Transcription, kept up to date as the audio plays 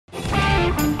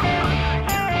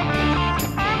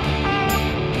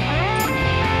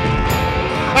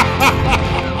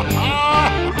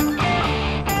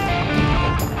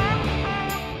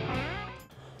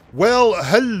Well,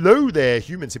 hello there,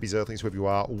 humans, hippies, earthlings, wherever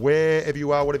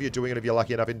you are, whatever you're doing, and if you're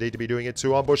lucky enough indeed to be doing it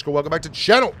too, I'm Bushka. Welcome back to the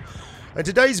channel. And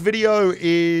today's video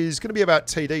is going to be about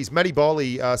TDs. Matty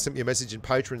Boley sent me a message in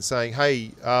Patreon saying, hey,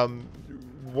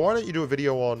 why don't you do a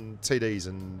video on TDs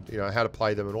and, you know, how to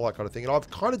play them and all that kind of thing. And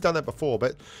I've kind of done that before,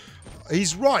 but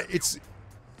he's right.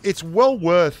 It's well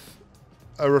worth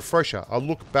a refresher, a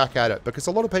look back at it, because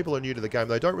a lot of people are new to the game.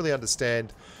 They don't really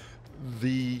understand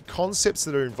the concepts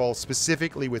that are involved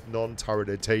specifically with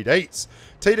non-turreted TDs.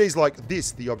 TDs like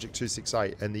this, the Object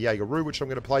 268 and the Jaeger, which I'm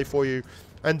going to play for you.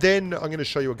 And then I'm going to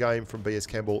show you a game from BS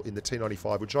Campbell in the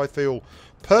T95, which I feel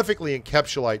perfectly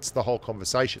encapsulates the whole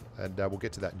conversation. And we'll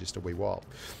get to that in just a wee while.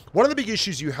 One of the big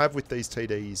issues you have with these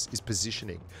TDs is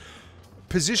positioning.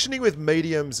 Positioning with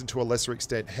mediums and to a lesser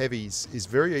extent heavies is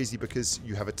very easy because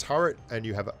you have a turret and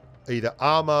you have either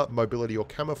armor, mobility, or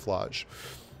camouflage.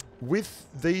 With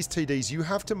these TDs, you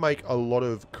have to make a lot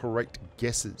of correct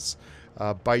guesses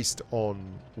based on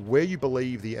where you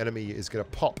believe the enemy is going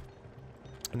to pop.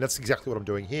 And that's exactly what I'm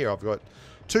doing here. I've got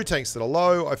two tanks that are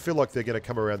low. I feel like they're going to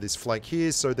come around this flank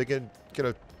here, so they're going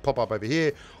to pop up over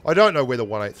here. I don't know where the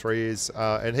 183 is,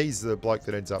 and he's the bloke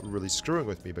that ends up really screwing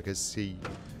with me because he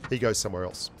goes somewhere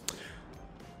else.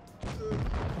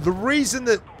 The reason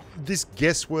that this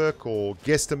guesswork or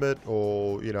guesstimate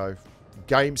or, you know,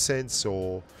 game sense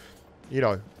or, you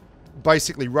know,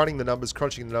 basically running the numbers,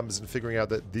 crunching the numbers and figuring out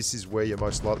that this is where you're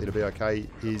most likely to be okay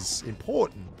is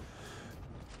important,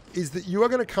 is that you are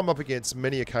going to come up against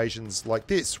many occasions like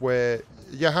this where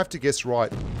you have to guess right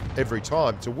every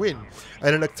time to win.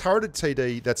 And in a turreted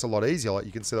TD, that's a lot easier. Like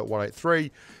you can see that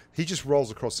 183, he just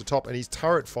rolls across the top and his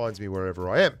turret finds me wherever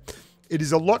I am. It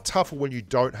is a lot tougher when you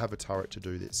don't have a turret to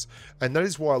do this. And that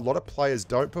is why a lot of players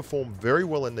don't perform very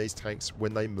well in these tanks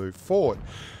when they move forward.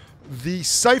 The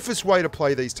safest way to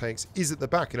play these tanks is at the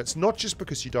back, and it's not just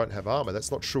because you don't have armor.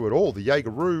 That's not true at all. The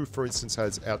Jaeger, for instance,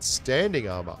 has outstanding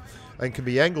armor and can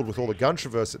be angled with all the gun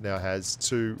traverse it now has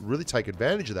to really take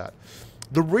advantage of that.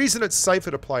 The reason it's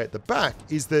safer to play at the back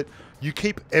is that you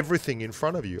keep everything in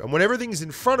front of you, and when everything's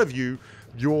in front of you,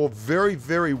 your very,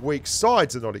 very weak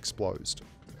sides are not exposed.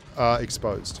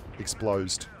 Exposed.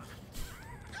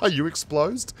 Are you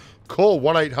exposed? Call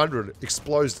 1-800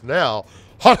 exposed now.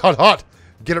 Hot, hot, hot.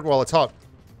 Get it while it's hot.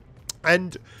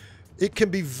 And it can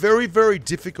be very, very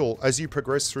difficult as you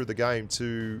progress through the game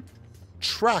to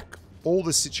track all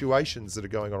the situations that are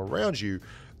going on around you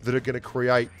that are going to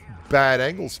create bad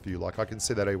angles for you. Like I can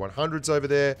see that A100's over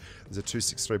there. There's a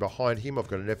 263 behind him. I've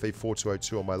got an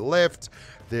FE4202 on my left.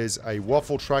 There's a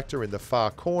waffle tractor in the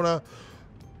far corner.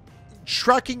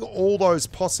 Tracking all those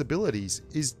possibilities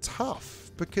is tough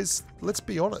because, let's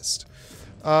be honest,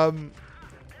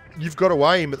 you've got to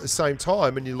aim at the same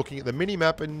time and you're looking at the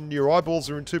mini-map and your eyeballs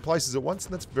are in two places at once,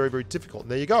 and that's very, very difficult.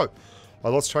 And there you go. I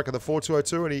lost track of the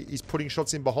 4202 and he's putting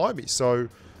shots in behind me. So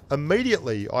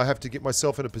immediately I have to get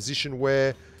myself in a position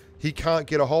where he can't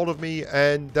get a hold of me,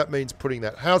 and that means putting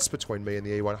that house between me and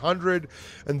the E100.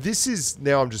 And this is,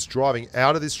 now I'm just driving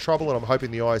out of this trouble, and I'm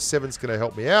hoping the IS-7's going to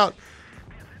help me out.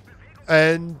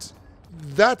 And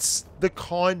that's the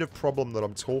kind of problem that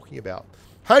I'm talking about.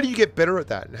 How do you get better at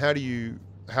that? And how do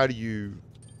you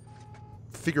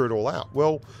figure it all out?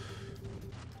 Well,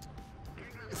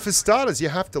 for starters, you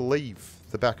have to leave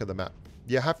the back of the map.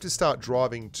 You have to start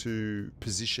driving to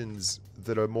positions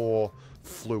that are more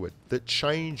fluid, that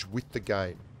change with the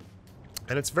game.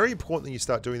 And it's very important that you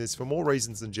start doing this for more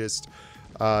reasons than just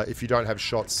if you don't have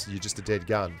shots, you're just a dead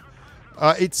gun.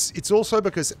 It's also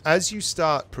because as you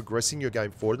start progressing your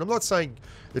game forward, and I'm not saying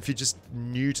if you're just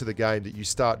new to the game that you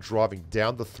start driving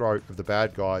down the throat of the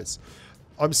bad guys.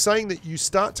 I'm saying that you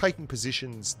start taking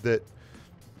positions that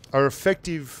are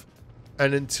effective,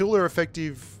 and until they're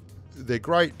effective, they're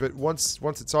great, but once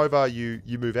it's over, you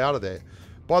move out of there.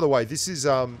 By the way, this is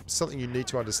something you need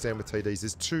to understand with TDs.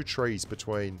 There's two trees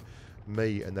between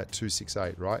me and that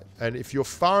 268, right? And if you're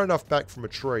far enough back from a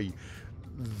tree,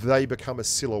 they become a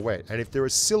silhouette. And if they're a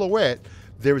silhouette,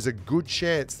 there is a good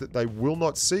chance that they will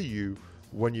not see you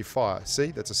when you fire. See,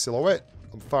 that's a silhouette.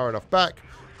 I'm far enough back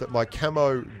that my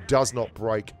camo does not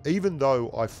break, even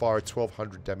though I fire a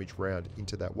 1200 damage round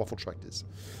into that waffle tractors.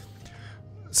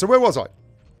 So where was I?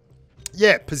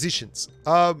 Yeah, positions.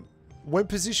 When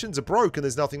positions are broke and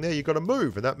there's nothing there, you've got to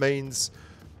move, and that means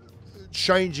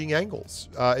changing angles.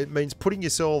 It means putting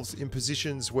yourselves in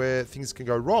positions where things can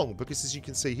go wrong, because as you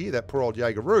can see here, that poor old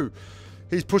Jaeger,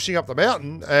 he's pushing up the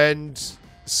mountain, and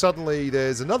suddenly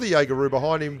there's another Jaeger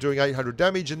behind him doing 800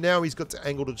 damage, and now he's got to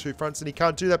angle to two fronts, and he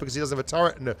can't do that because he doesn't have a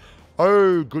turret, and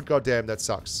oh, good goddamn, that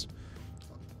sucks.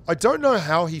 I don't know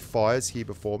how he fires here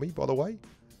before me, by the way.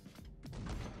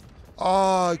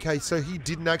 Oh, okay, so he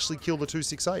didn't actually kill the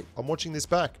 268. I'm watching this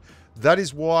back. That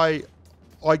is why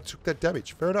I took that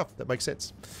damage. Fair enough. That makes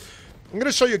sense. I'm going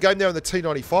to show you a game now in the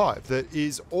T95 that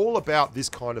is all about this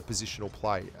kind of positional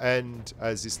play. And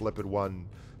as this Leopard 1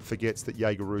 forgets that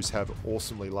Jaegeroos have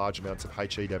awesomely large amounts of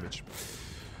HE damage.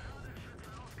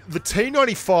 The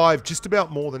T95, just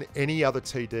about more than any other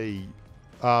TD,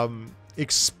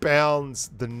 expounds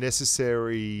the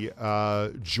necessary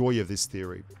joy of this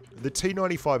theory. The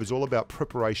T95 is all about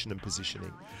preparation and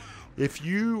positioning. If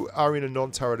you are in a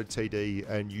non-turreted TD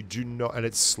and you do not, and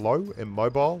it's slow and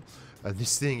mobile, and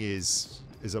this thing is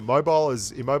as immobile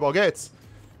as immobile gets,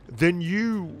 then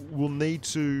you will need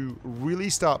to really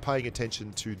start paying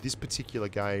attention to this particular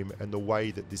game and the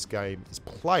way that this game is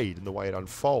played and the way it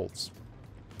unfolds.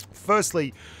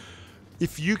 Firstly,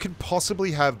 if you can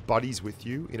possibly have buddies with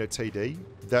you in a TD,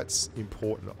 that's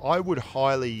important. I would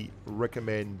highly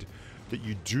recommend that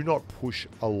you do not push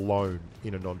alone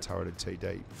in a non-turreted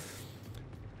TD.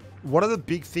 One of the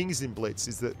big things in Blitz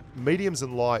is that mediums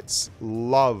and lights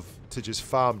love to just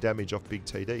farm damage off big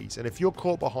TDs. And if you're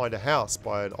caught behind a house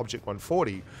by an Object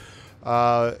 140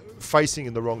 facing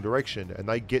in the wrong direction and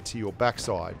they get to your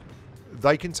backside,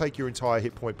 they can take your entire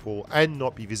hit point pool and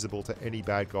not be visible to any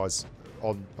bad guys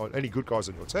on any good guys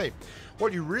on your team.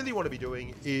 What you really want to be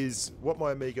doing is what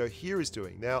my amigo here is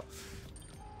doing. Now,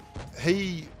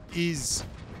 he is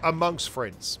amongst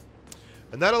friends.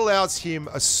 And that allows him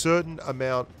a certain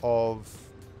amount of,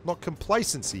 not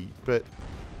complacency, but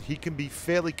he can be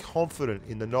fairly confident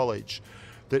in the knowledge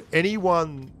that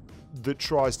anyone that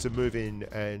tries to move in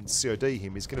and COD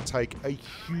him is going to take a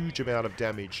huge amount of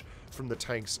damage from the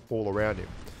tanks all around him.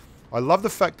 I love the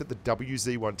fact that the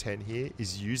WZ-110 here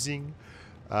is using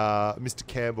Mr.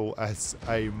 Campbell as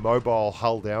a mobile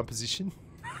hull down position.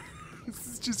 This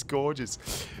is just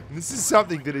gorgeous. And this is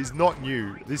something that is not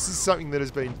new. This is something that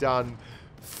has been done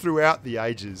throughout the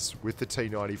ages with the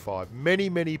T95. Many,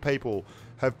 many people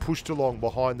have pushed along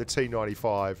behind the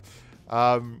T95.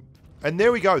 And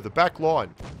there we go, the back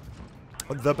line.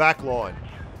 The back line.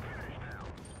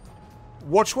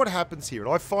 Watch what happens here,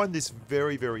 and I find this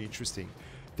very, very interesting.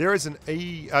 There is an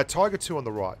Tiger 2 on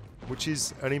the right, which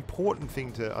is an important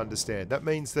thing to understand. That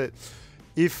means that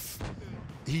if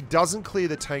he doesn't clear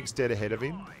the tanks dead ahead of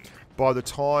him, by the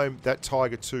time that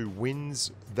Tiger 2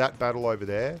 wins that battle over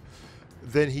there,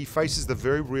 then he faces the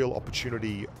very real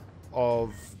opportunity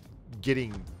of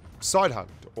getting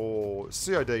side-hugged or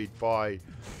COD'd by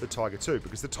the Tiger 2,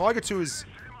 because the Tiger 2 is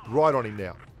right on him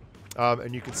now.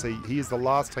 And you can see he is the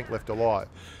last tank left alive.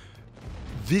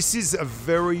 This is a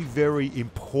very, very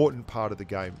important part of the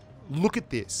game. Look at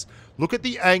this. Look at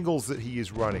the angles that he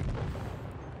is running.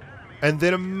 And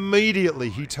then immediately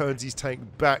he turns his tank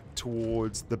back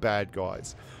towards the bad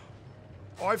guys.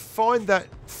 I find that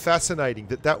fascinating,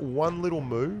 that one little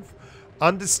move,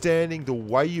 understanding the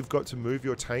way you've got to move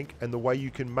your tank and the way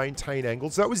you can maintain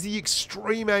angles. That was the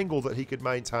extreme angle that he could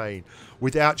maintain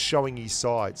without showing his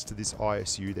sides to this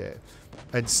ISU there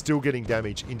and still getting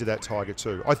damage into that Tiger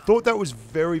 2. I thought that was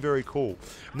very, very cool.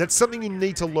 And that's something you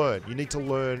need to learn. You need to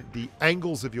learn the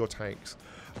angles of your tanks,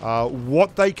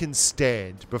 what they can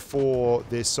stand before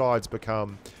their sides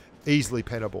become easily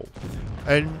pennable.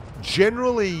 And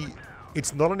generally,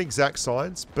 it's not an exact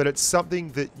science, but it's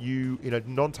something that you, in a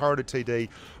non-turreted TD,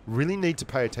 really need to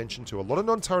pay attention to. A lot of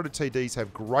non-turreted TDs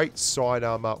have great side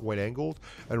armor when angled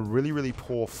and really, really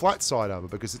poor flat side armor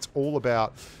because it's all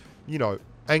about, you know,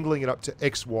 angling it up to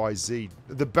X, Y, Z.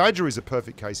 The Badger is a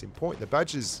perfect case in point. The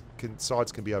Badger's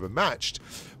sides can be overmatched,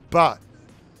 but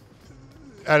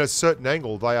at a certain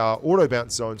angle, they are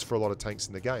auto-bounce zones for a lot of tanks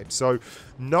in the game. So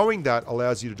knowing that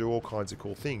allows you to do all kinds of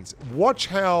cool things. Watch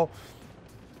how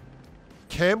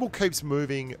Campbell keeps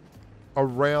moving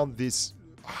around this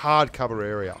hard cover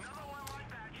area.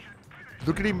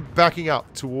 Look at him backing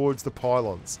up towards the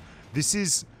pylons. This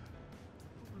is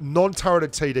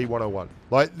non-turreted TD 101.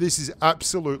 Like, this is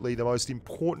absolutely the most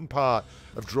important part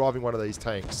of driving one of these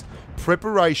tanks.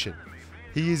 Preparation.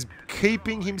 He is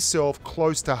keeping himself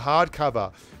close to hard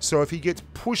cover, so if he gets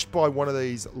pushed by one of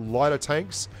these lighter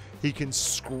tanks, he can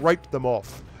scrape them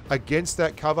off against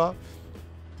that cover.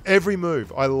 Every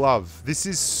move, I love. This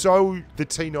is so the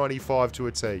T95 to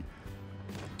a T.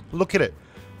 Look at it.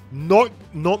 Not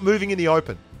moving in the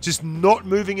open. Just not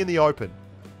moving in the open.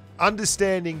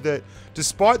 Understanding that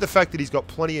despite the fact that he's got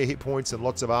plenty of hit points and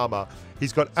lots of armor,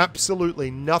 he's got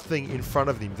absolutely nothing in front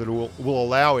of him that will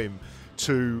allow him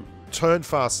to turn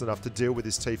fast enough to deal with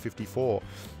this T54.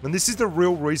 And this is the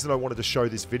real reason I wanted to show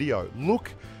this video.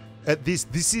 Look at this.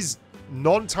 This is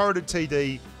non-turreted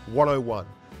TD 101.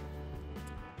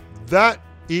 That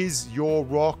is your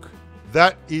rock.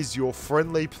 that is your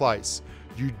friendly place.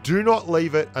 You do not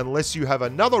leave it unless you have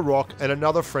another rock and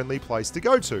another friendly place to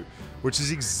go to, which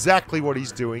is exactly what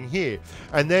he's doing here.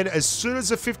 And then as soon as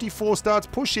the 54 starts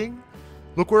pushing,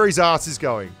 look where his ass is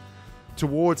going.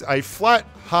 Towards a flat,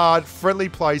 hard, friendly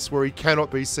place where he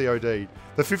cannot be COD'd.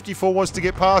 The 54 wants to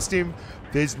get past him.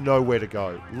 There's nowhere to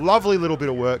go. Lovely little bit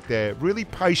of work there. Really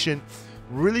patient,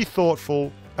 really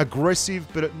thoughtful, aggressive,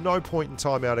 but at no point in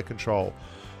time out of control.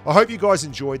 I hope you guys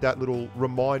enjoyed that little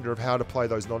reminder of how to play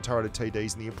those non-turreted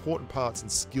TDs and the important parts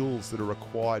and skills that are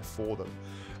required for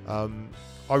them.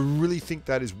 I really think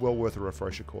that is well worth a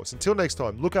refresher course. Until next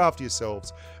time, look after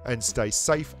yourselves and stay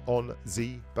safe on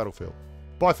the battlefield.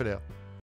 Bye for now.